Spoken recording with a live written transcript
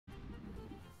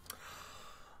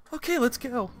Okay, let's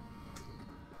go.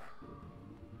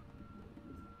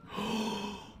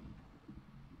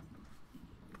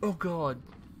 Oh god.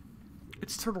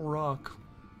 It's Turtle Rock.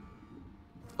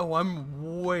 Oh,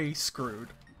 I'm way screwed.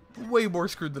 Way more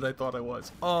screwed than I thought I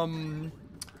was.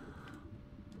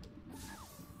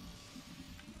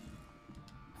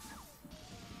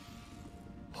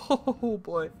 Oh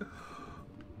boy.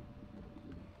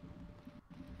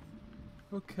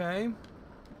 Okay.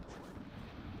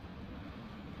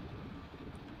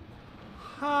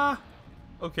 Ha!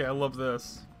 Okay, I love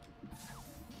this.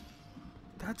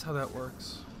 That's how that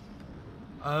works.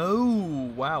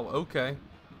 Oh, wow, okay.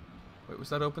 Wait, was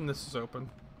that open? This is open.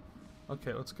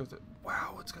 Okay, let's go to...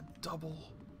 Wow, it's got double.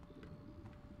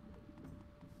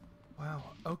 Wow,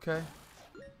 okay.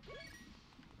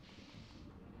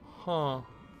 Huh.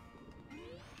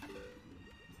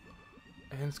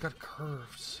 And it's got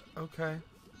curves. Okay.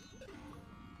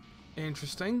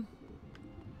 Interesting.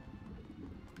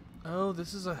 Oh,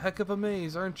 this is a heck of a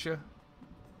maze, aren't you?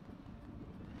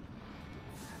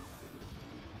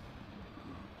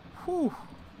 Whew.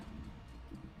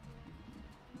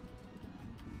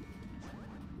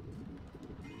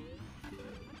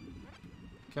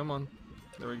 Come on.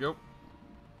 There we go.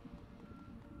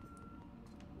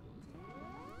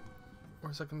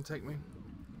 Where's that gonna take me?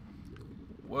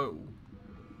 Whoa.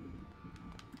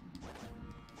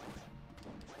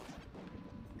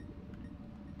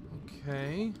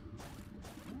 Okay.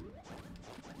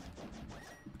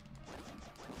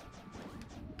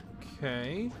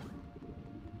 Okay.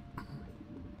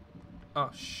 Oh,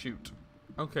 shoot.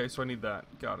 Okay, so I need that.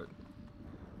 Got it.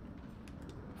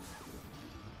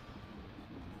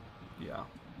 Yeah.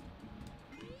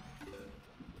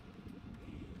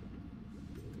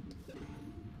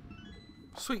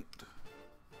 Sweet.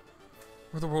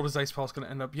 Where the world is Ice Palace gonna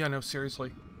end up? Yeah, no,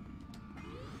 seriously.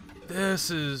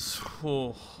 This is...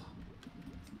 Oh.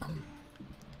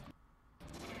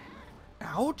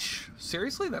 Ouch!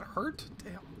 Seriously? That hurt?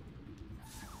 Damn.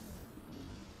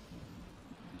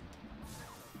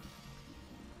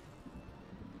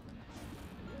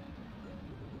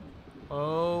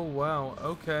 Oh, wow.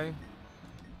 Okay.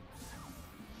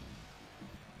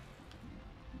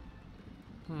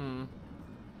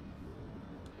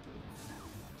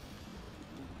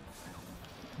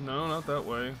 No, not that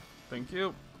way. Thank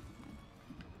you.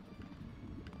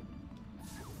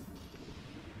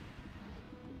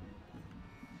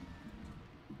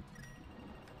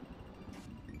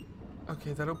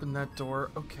 Okay, that opened that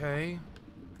door. Okay.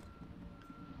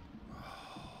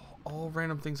 All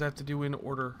random things I have to do in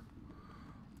order.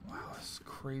 Wow, this is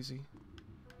crazy.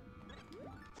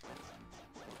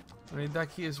 I need that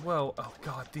key as well. Oh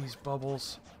god, these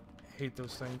bubbles. I hate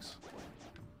those things.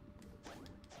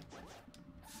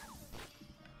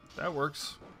 That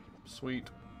works. Sweet.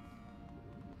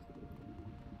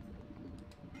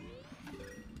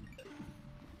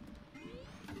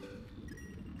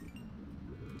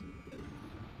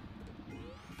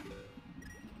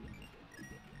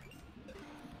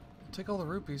 Take all the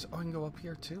rupees. Oh, I can go up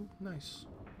here too? Nice.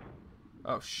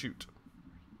 Oh, shoot.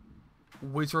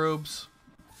 Wizrobes.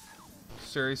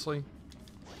 Seriously?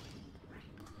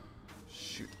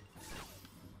 Shoot.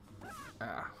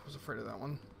 Ah, I was afraid of that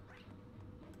one.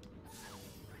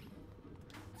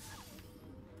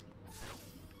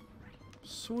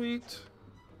 Sweet.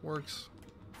 Works.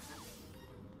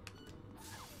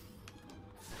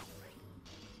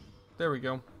 There we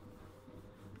go.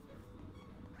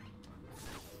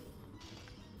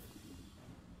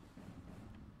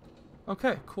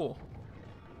 Okay, cool.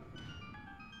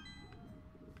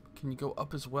 Can you go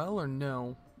up as well or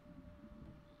no?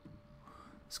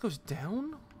 This goes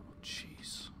down? Oh,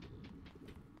 jeez.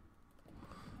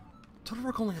 Total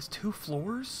Rock only has 2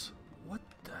 floors? What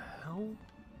the hell?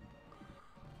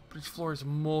 But each floor is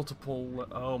multiple...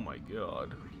 Oh my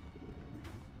god.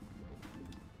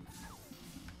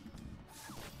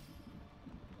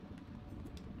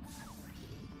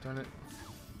 Darn it.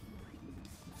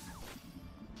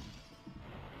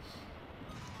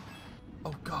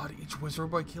 Oh god, each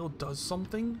wizard I kill does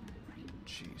something?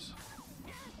 Jeez.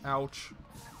 Ouch.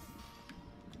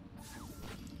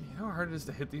 You know how hard it is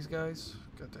to hit these guys?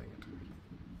 God dang it.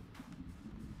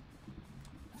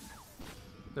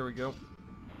 There we go.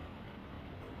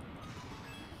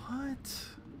 What?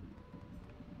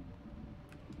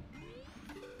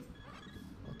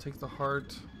 I'll take the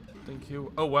heart. Thank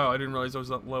you. Oh wow, I didn't realize I was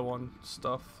that low on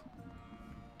stuff.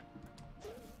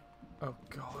 Oh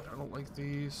god, I don't like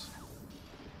these.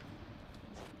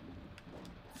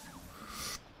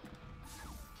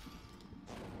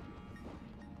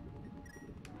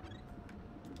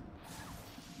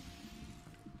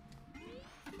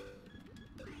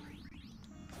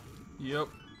 Yep.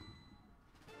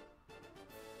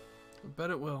 I bet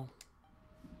it will.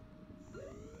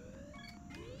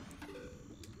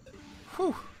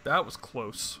 Whew, that was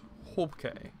close.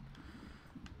 Okay.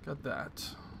 Got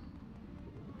that.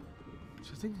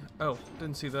 I think. Oh,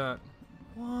 didn't see that.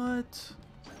 What?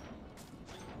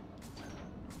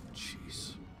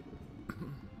 Jeez.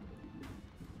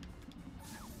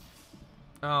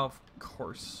 Oh, of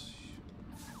course.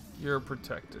 You're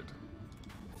protected.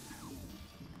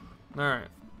 Alright.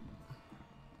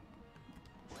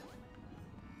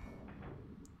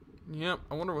 Yep,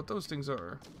 I wonder what those things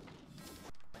are.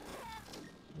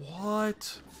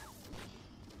 What?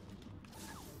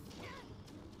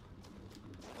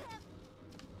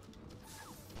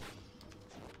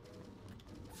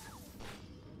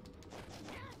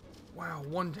 Wow,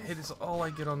 one hit is all I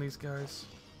get on these guys.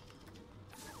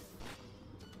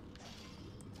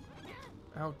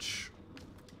 Ouch.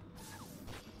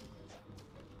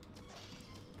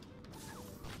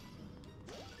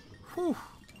 Whew.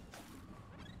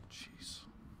 Jeez.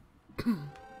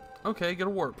 Okay, get a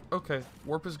warp. Okay,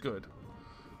 warp is good.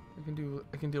 I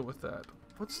can deal with that.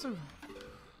 What's the...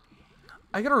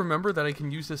 I gotta remember that I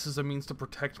can use this as a means to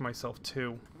protect myself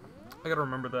too. I gotta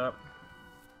remember that.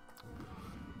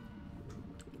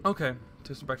 Okay,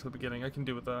 takes me back to the beginning. I can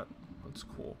deal with that. That's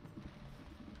cool.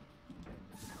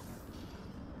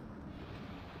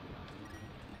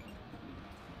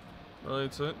 Really,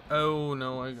 that's it? Oh,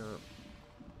 no, I got it.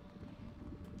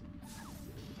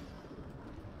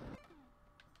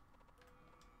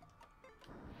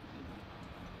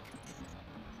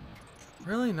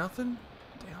 Really? Nothing?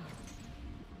 Damn.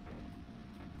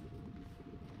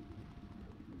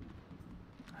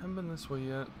 I haven't been this way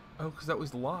yet. Oh, because that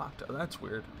was locked. Oh, that's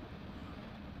weird.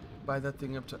 Buy that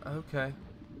thing up to... Okay.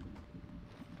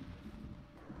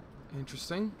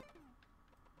 Interesting.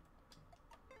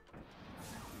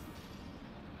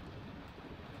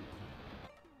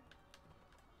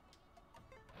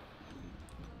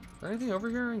 Is there anything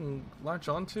over here I can latch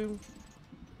onto?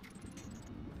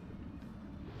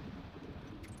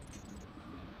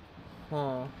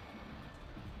 Huh.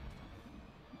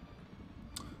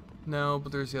 No,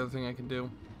 but there's the other thing I can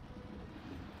do.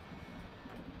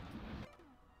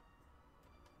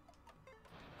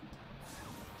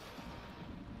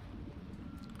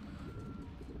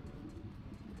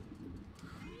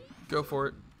 Go for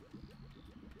it.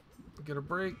 Get a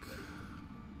break.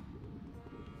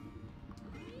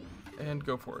 And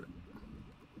go for it.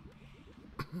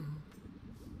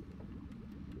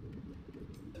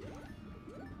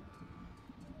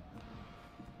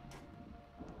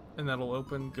 And that'll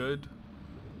open. Good.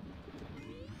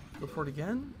 Go for it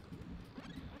again.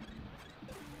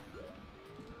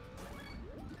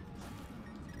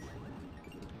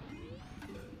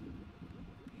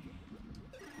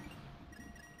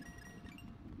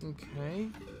 Okay.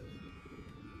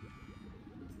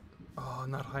 Oh,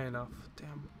 not high enough.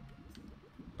 Damn.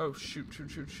 Oh, shoot,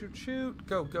 shoot, shoot, shoot, shoot.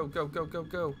 Go, go, go, go, go,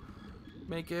 go.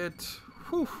 Make it.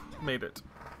 Whew. Made it.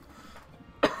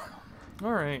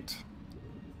 Alright.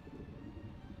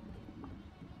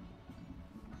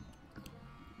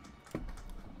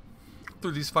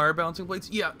 Through these fire balancing plates.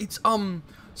 Yeah, it's,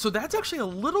 so that's actually a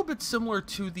little bit similar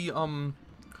to the,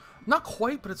 not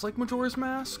quite, but it's like Majora's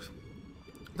Mask.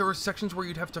 There were sections where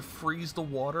you'd have to freeze the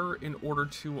water in order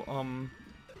to,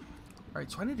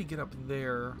 alright, so I need to get up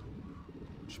there,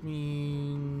 which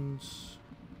means,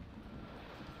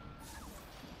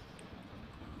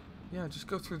 yeah, just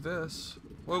go through this.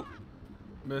 Whoa,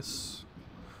 miss.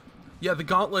 Yeah, the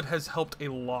gauntlet has helped a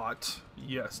lot.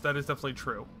 Yes, that is definitely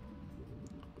true.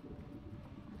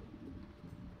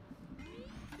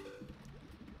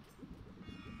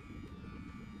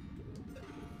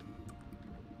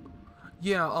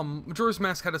 Yeah, Majora's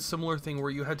Mask had a similar thing where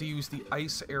you had to use the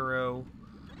ice arrow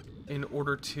in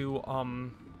order to,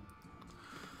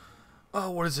 oh,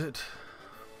 what is it?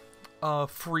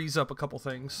 Freeze up a couple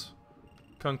things.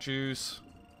 Conch juice.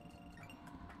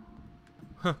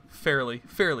 Huh, fairly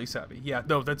savvy. Yeah,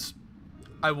 no, that's,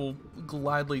 I will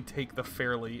gladly take the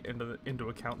fairly into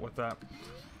account with that.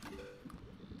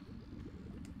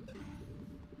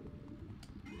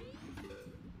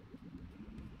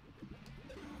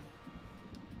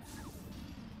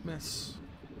 Miss.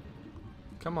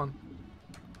 Come on.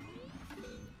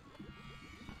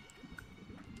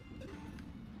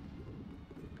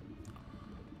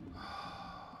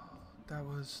 That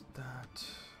was that.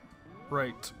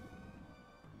 Right.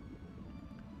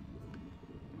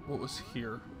 What was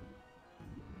here?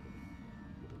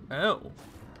 Oh.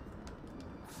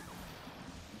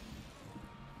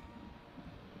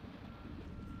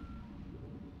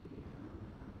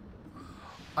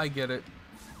 I get it.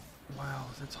 Wow,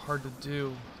 that's hard to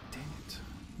do. Dang it.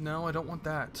 No, I don't want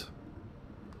that.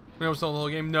 You know, it's not the whole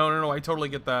game. No, no, no, I totally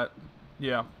get that.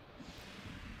 Yeah.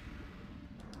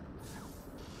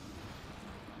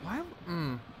 Why?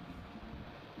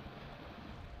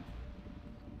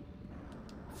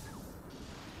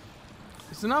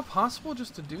 Is it not possible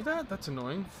just to do that? That's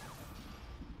annoying.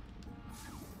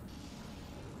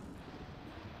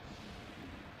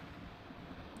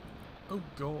 Oh,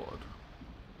 God.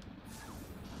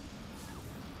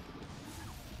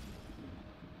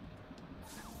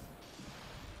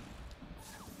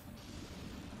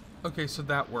 Okay, so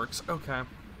that works. Okay.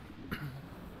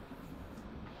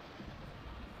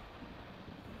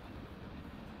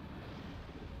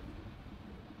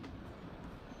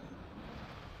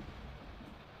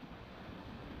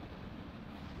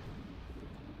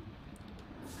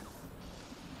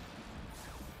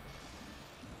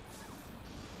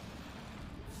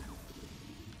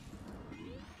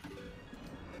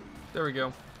 There we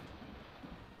go.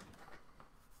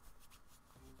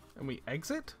 And we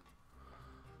exit?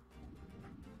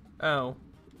 Oh.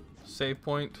 Save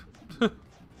point.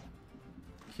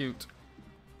 Cute.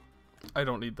 I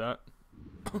don't need that.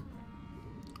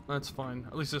 That's fine.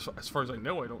 At least as far as I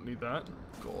know, I don't need that.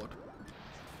 God.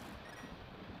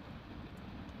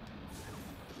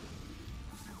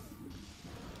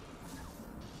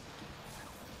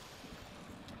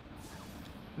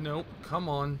 Nope. Come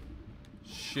on.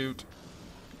 Shoot.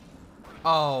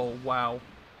 Oh, wow.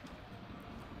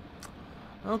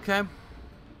 Okay.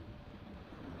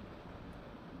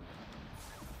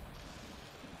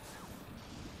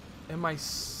 Am I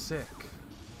sick?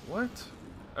 What?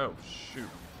 Oh, shoot.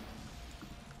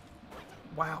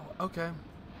 Wow, okay.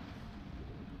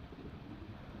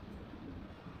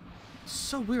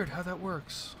 So weird how that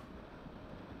works.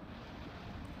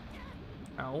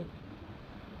 Ow.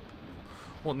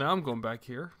 Well, now I'm going back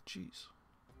here. Jeez.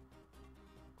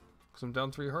 Because I'm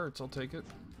down 3 hearts, I'll take it.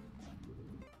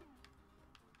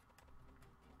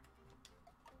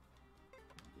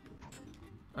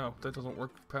 Oh, that doesn't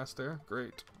work past there?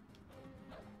 Great.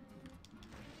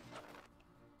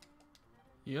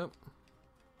 Yep.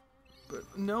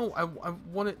 But no, I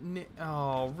want it.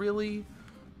 Oh, really?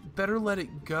 Better let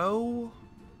it go?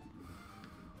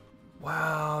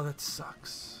 Wow, that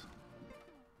sucks.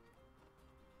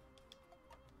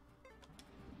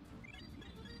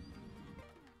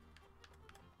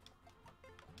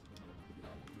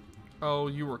 Oh,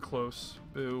 you were close.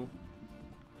 Boo.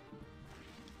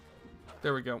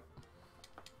 There we go.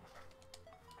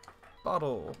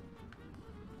 Bottle.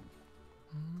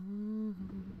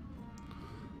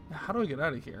 How do I get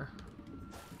out of here?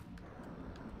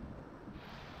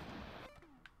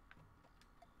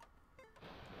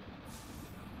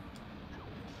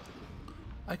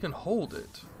 I can hold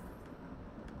it.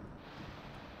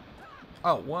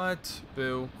 Oh, what?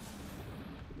 Boo.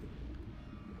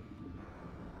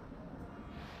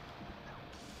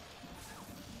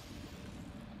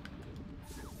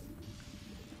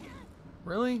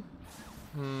 Really?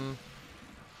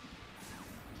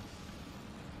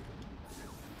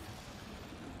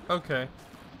 Okay.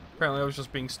 Apparently I was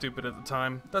just being stupid at the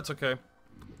time. That's okay.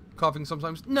 Coughing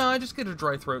sometimes. No, I just get a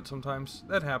dry throat sometimes.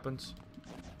 That happens.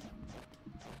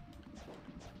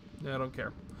 Yeah, I don't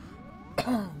care.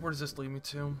 Where does this lead me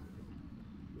to?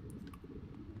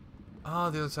 Ah,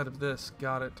 the other side of this.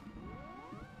 Got it.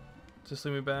 Does this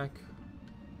lead me back?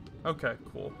 Okay,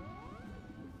 cool.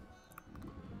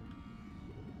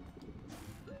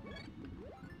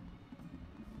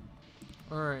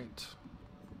 Alright.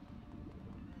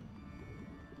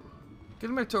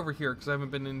 Getting back to over here, because I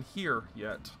haven't been in here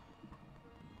yet.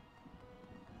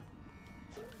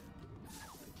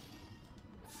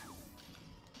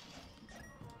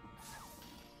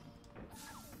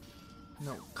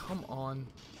 No, come on.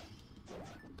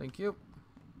 Thank you.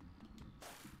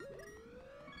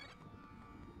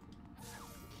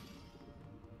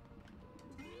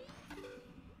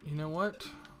 You know what?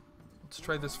 Let's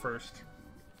try this first.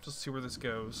 Just see where this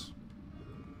goes.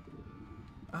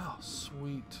 Oh,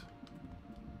 sweet.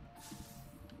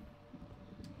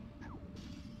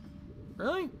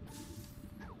 Really?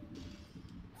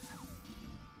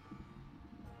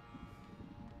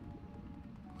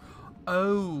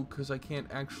 Oh, because I can't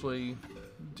actually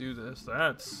do this.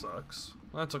 That sucks.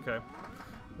 That's okay.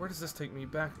 Where does this take me?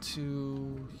 Back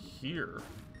to here.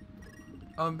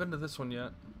 Oh, I haven't been to this one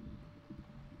yet.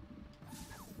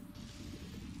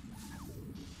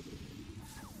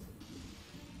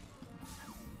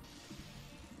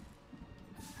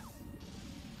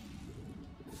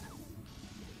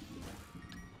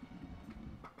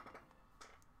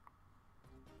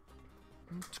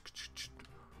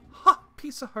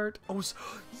 piece of heart. Oh,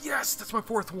 yes, that's my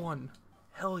 4th one.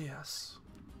 Hell yes.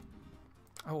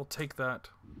 I will take that.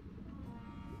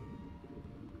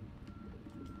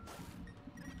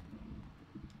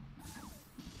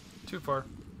 Too far.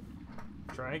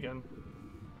 Try again.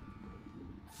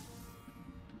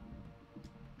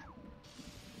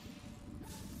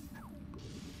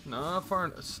 Not far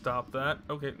enough. Stop that.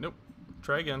 Okay, nope.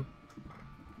 Try again.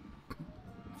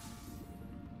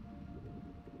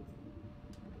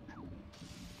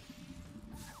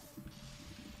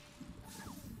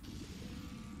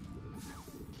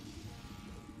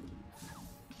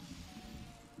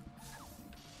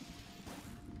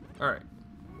 Alright.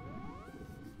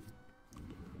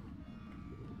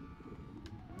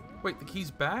 Wait, the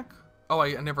key's back? Oh,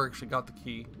 I never actually got the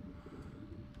key.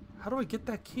 How do I get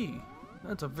that key?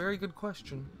 That's a very good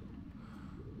question.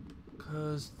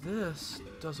 Because this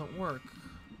doesn't work.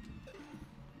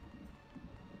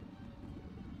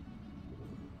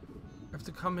 I have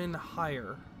to come in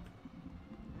higher.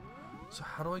 So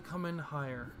how do I come in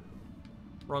higher?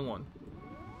 Wrong one.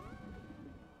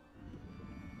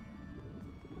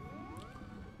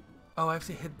 Oh, I have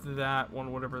to hit that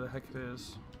one, whatever the heck it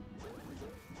is.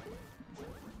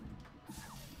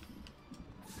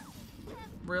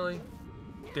 Really?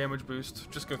 Damage boost.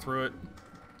 Just go through it.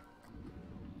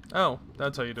 Oh,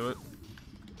 that's how you do it.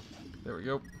 There we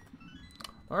go.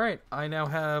 Alright, I now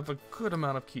have a good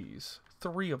amount of keys.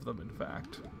 3 of them, in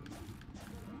fact.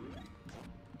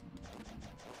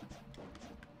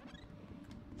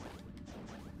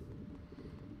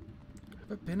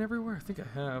 Have I been everywhere? I think I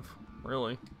have.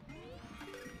 Really.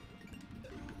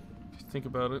 If you think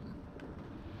about it.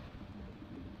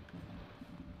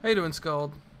 How you doing,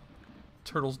 Scald?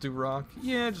 Turtles do rock.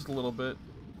 Yeah, just a little bit.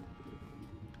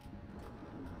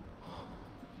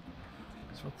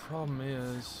 So the problem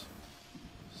is,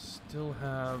 still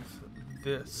have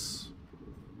this.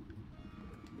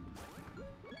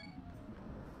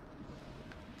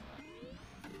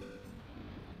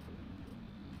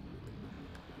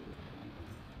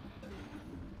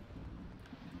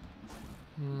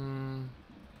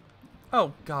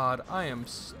 Oh God, I am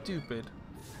stupid.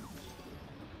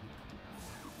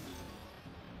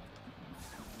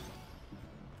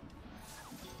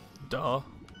 Duh.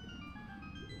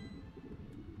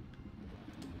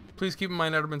 Please keep in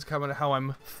mind Edmund's comment how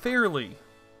I'm fairly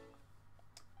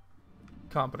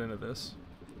competent at this.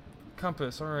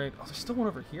 Compass, alright. Oh, there's still one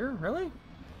over here? Really?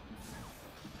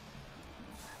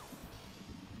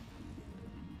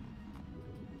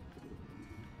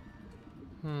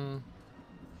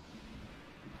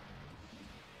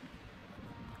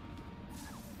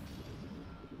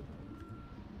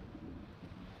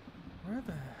 Where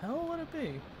the hell would it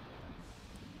be?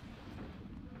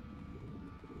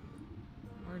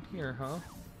 Right here, huh?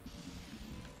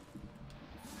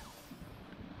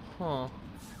 Huh.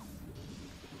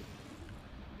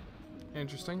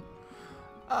 Interesting.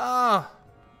 Ah!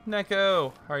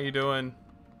 Neko! How are you doing?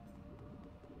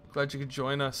 Glad you could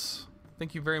join us.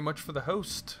 Thank you very much for the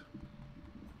host.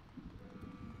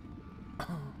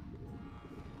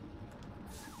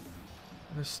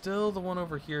 There's still the one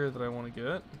over here that I want to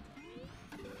get.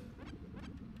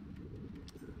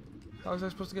 How was I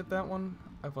supposed to get that one?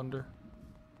 I wonder.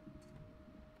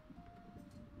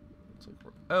 It's like,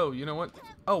 oh, you know what?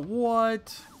 Oh,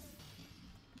 what?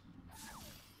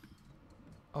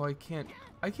 Oh, I can't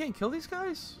kill these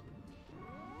guys?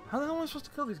 How the hell am I supposed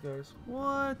to kill these guys?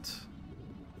 What?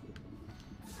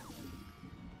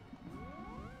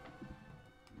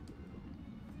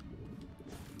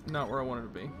 Not where I wanted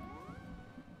to be.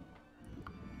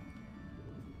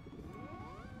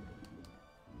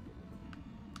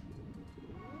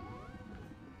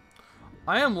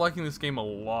 I am liking this game a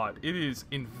lot. It is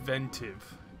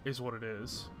inventive, is what it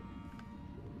is.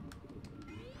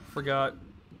 Forgot.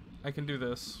 I can do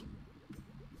this.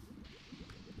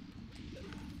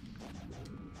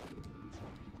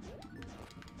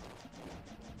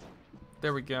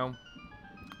 There we go.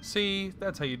 See,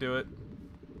 that's how you do it.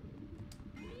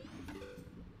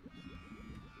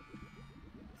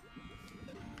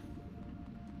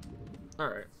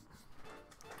 Alright.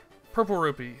 Purple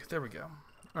rupee. There we go.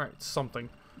 Alright, something.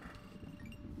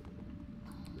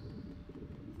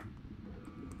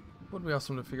 Would be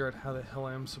awesome to figure out how the hell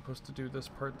I am supposed to do this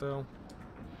part, though.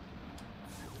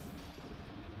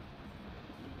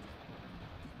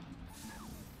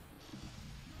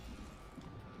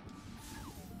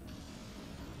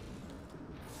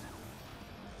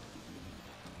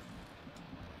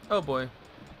 Oh boy.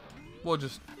 We'll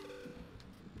just...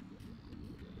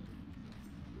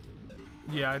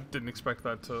 Yeah, I didn't expect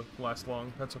that to last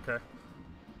long. That's okay.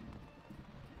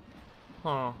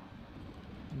 Huh.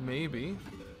 Maybe.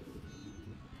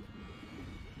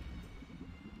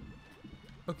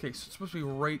 Okay, so it's supposed to be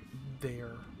right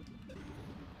there.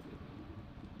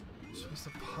 It's supposed to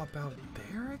pop out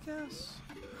there, I guess?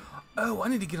 Oh, I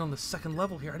need to get on the second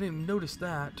level here. I didn't even notice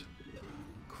that.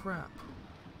 Crap.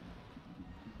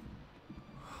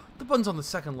 The button's on the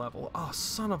second level. Oh,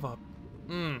 son of a...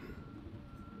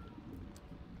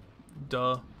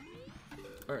 Duh.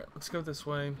 Alright, let's go this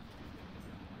way.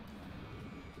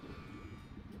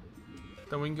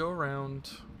 Then we can go around.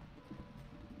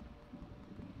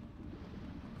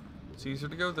 It's easier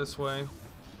to go this way.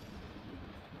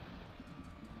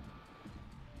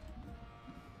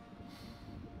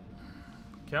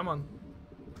 Come on.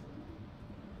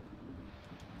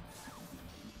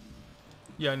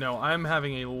 Yeah, no, I'm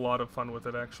having a lot of fun with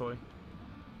it, actually.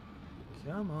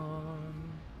 Come on.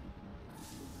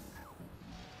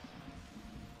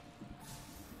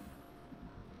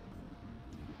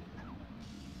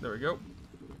 There we go.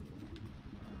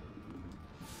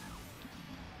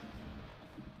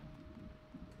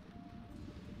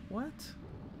 What?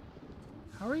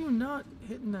 How are you not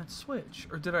hitting that switch?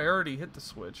 Or did I already hit the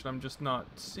switch and I'm just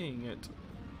not seeing it?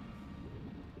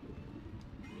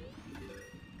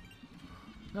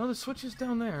 No, the switch is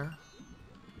down there.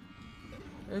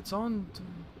 It's on...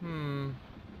 I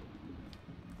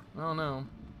don't know.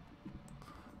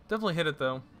 Definitely hit it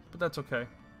though, but that's okay.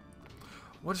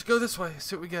 We'll just go this way,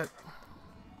 see what we get.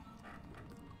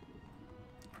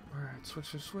 Alright,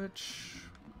 switch to switch.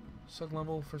 Second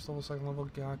level, first level, second level,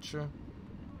 gotcha.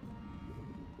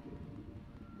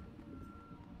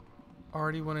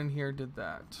 Already went in here, did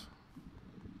that.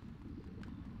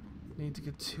 Need to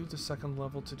get to the second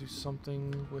level to do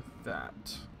something with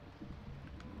that.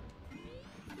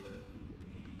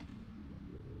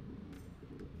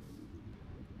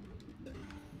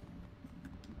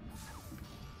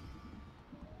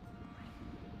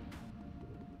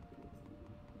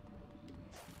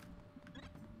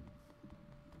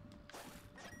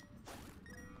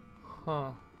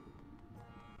 Huh.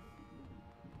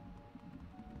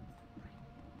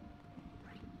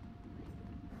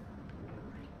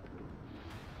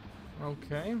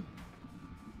 Okay.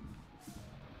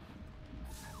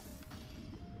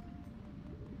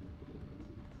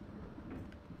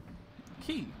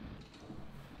 Key.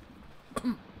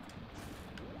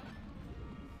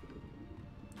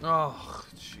 Oh,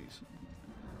 jeez.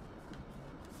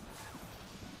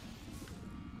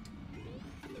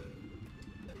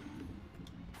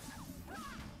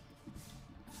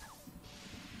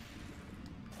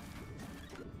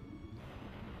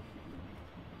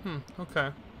 Okay.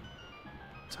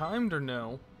 Timed or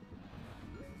no?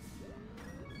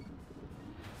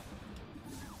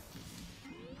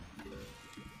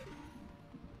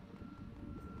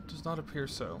 Does not appear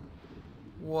so.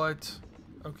 What?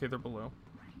 Okay, they're below.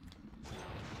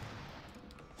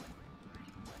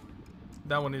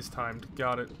 That one is timed.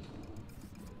 Got it.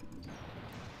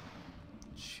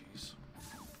 Jeez.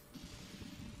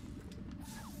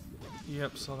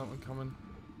 Yep, saw that one coming.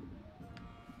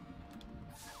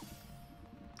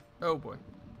 Oh boy.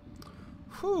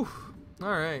 Whew.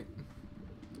 Alright.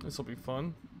 This'll be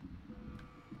fun.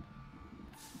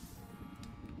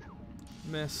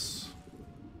 Miss.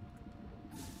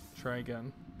 Try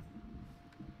again.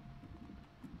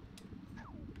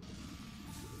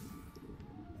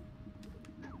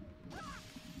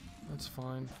 That's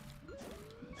fine.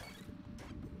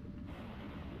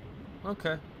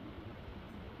 Okay.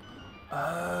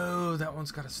 Oh, that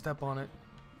one's got a step on it.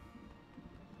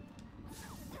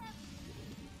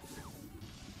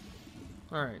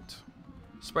 Alright.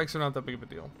 Spikes are not that big of a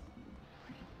deal.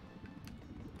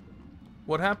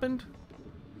 What happened?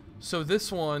 So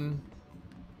this one,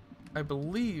 I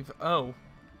believe... Oh.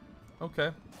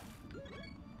 Okay.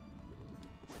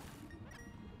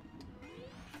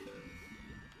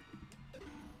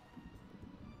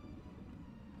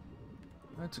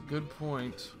 That's a good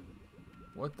point.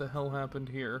 What the hell happened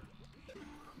here?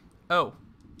 Oh.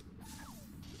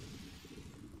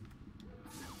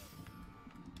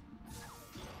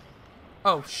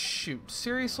 Oh, shoot.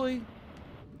 Seriously?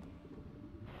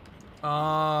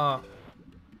 Now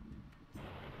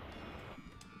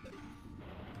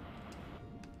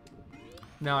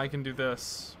I can do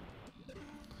this.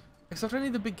 Except I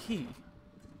need the big key.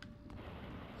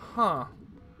 Huh.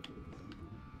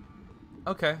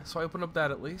 Okay, so I open up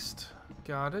that at least.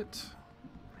 Got it.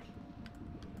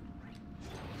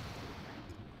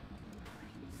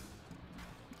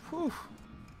 Whew.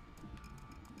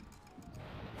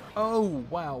 Oh,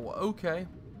 wow, okay.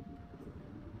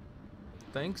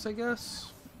 Thanks, I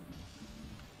guess?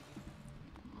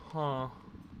 Huh.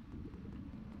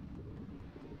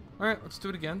 Alright, let's do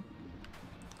it again.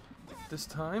 This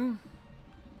time.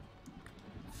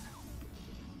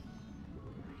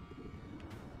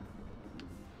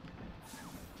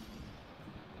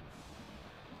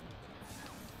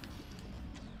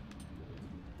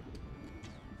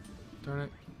 Darn it.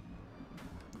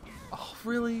 Oh,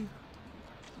 really?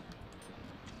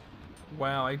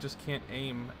 Wow, I just can't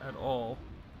aim at all.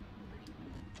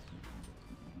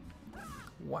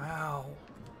 Wow.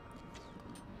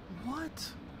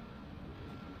 What?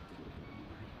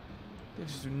 They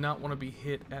just do not want to be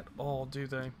hit at all, do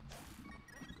they?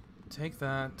 Take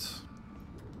that.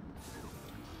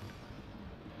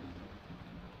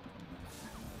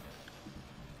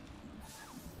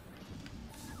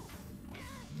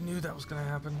 Knew that was gonna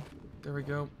happen. There we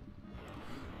go.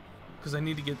 Because I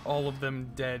need to get all of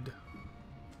them dead.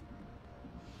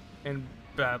 And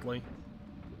badly.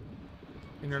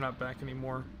 And you're not back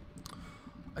anymore.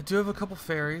 I do have a couple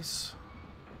fairies.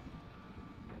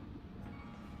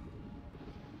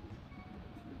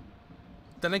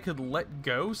 Then I could let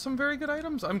go some very good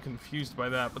items? I'm confused by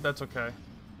that, but that's okay.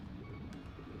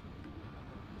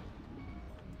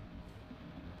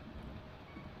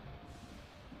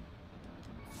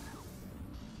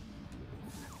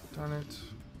 Darn it.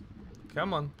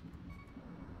 Come on.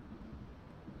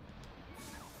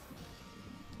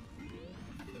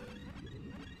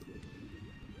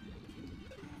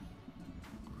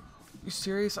 You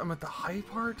serious? I'm at the high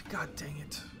part? God dang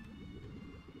it.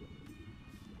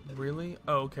 Really?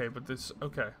 Oh, okay, but this...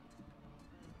 Okay.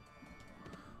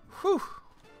 Whew!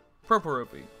 Purple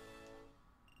rupee.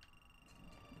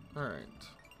 Alright.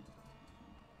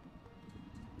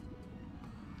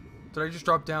 Did I just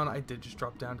drop down? I did just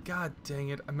drop down. God dang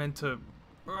it. I meant to...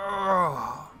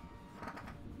 Ugh.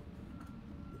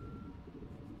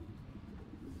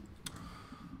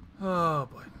 Oh,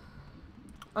 boy.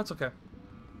 That's okay.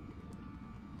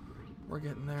 We're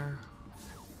getting there.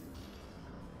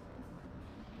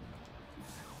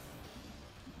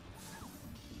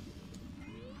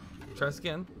 Try this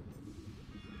again.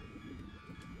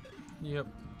 Yep.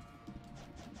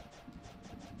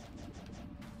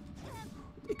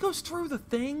 It goes through the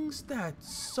things?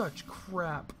 That's such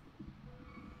crap.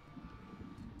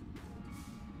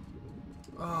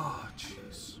 Oh,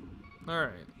 jeez.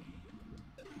 Alright.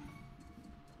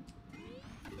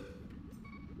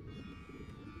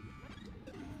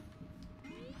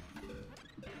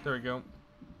 There we go.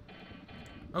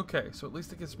 Okay, so at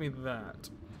least it gets me that.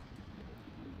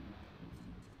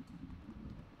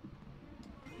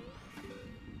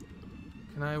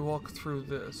 Can I walk through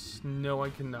this? No,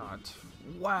 I cannot.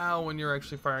 Wow, when you're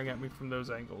actually firing at me from those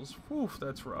angles. Whew,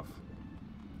 that's rough.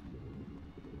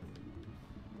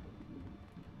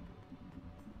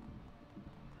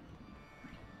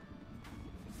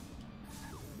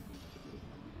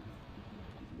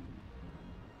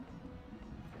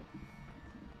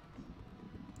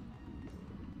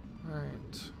 Alright.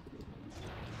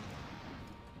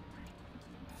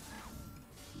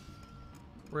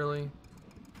 Really?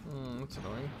 That's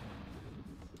annoying.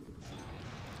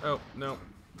 Oh, no.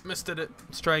 Missed it.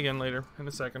 Let's try again later, in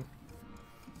a second.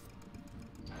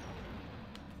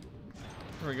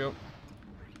 There we go.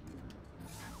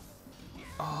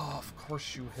 Oh, of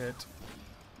course you hit.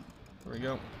 There we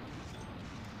go.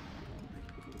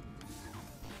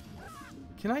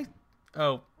 Can I...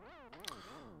 Oh.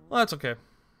 Well, that's okay.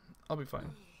 I'll be fine.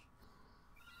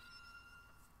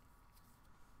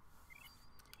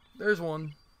 There's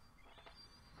one.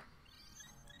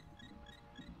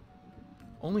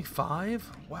 Only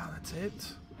 5? Wow, that's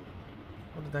it?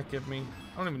 What did that give me?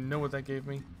 I don't even know what that gave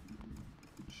me.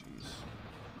 Jeez.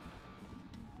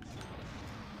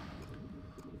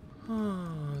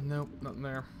 Nope, nothing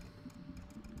there.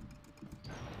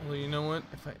 Well, you know what?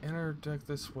 If I enter deck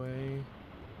this way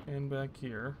and back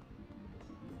here...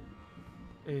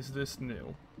 Is this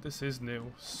new? This is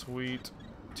new. Sweet.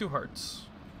 2 hearts.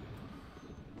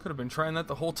 Could have been trying that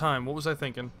the whole time. What was I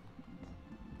thinking?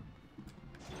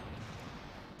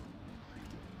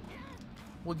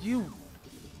 Well, you...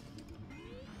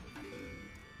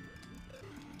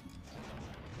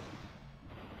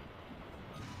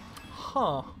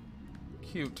 Huh.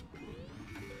 Cute.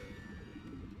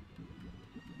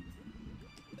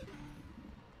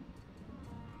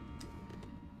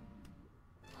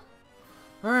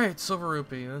 Alright, silver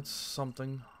rupee. That's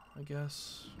something, I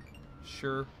guess.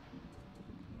 Sure.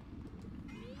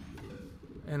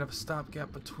 And a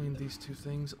stopgap between these two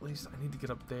things. At least I need to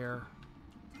get up there.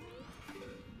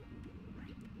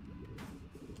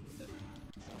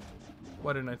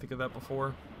 Why didn't I think of that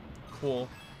before? Cool.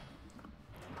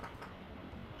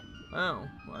 Oh,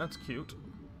 well, that's cute.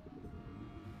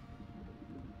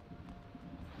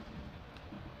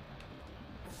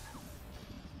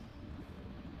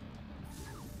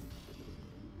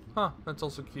 Huh, that's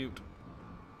also cute.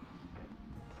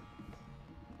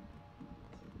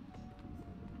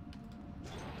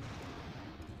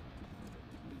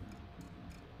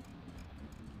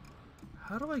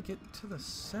 How do I get to the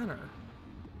center?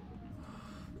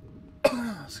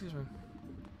 Excuse me.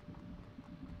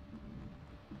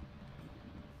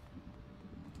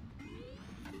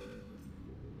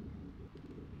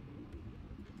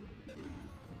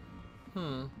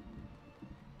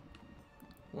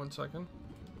 One second.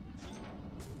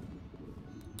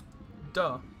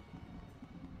 Duh.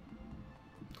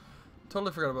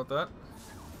 Totally forgot about that.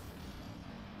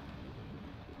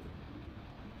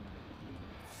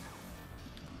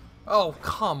 Oh,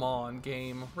 come on,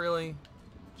 game. Really?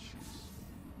 Jeez.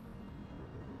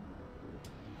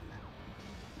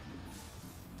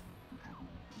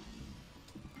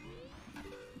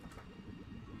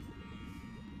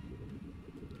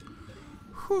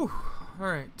 Whew.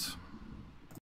 Alright.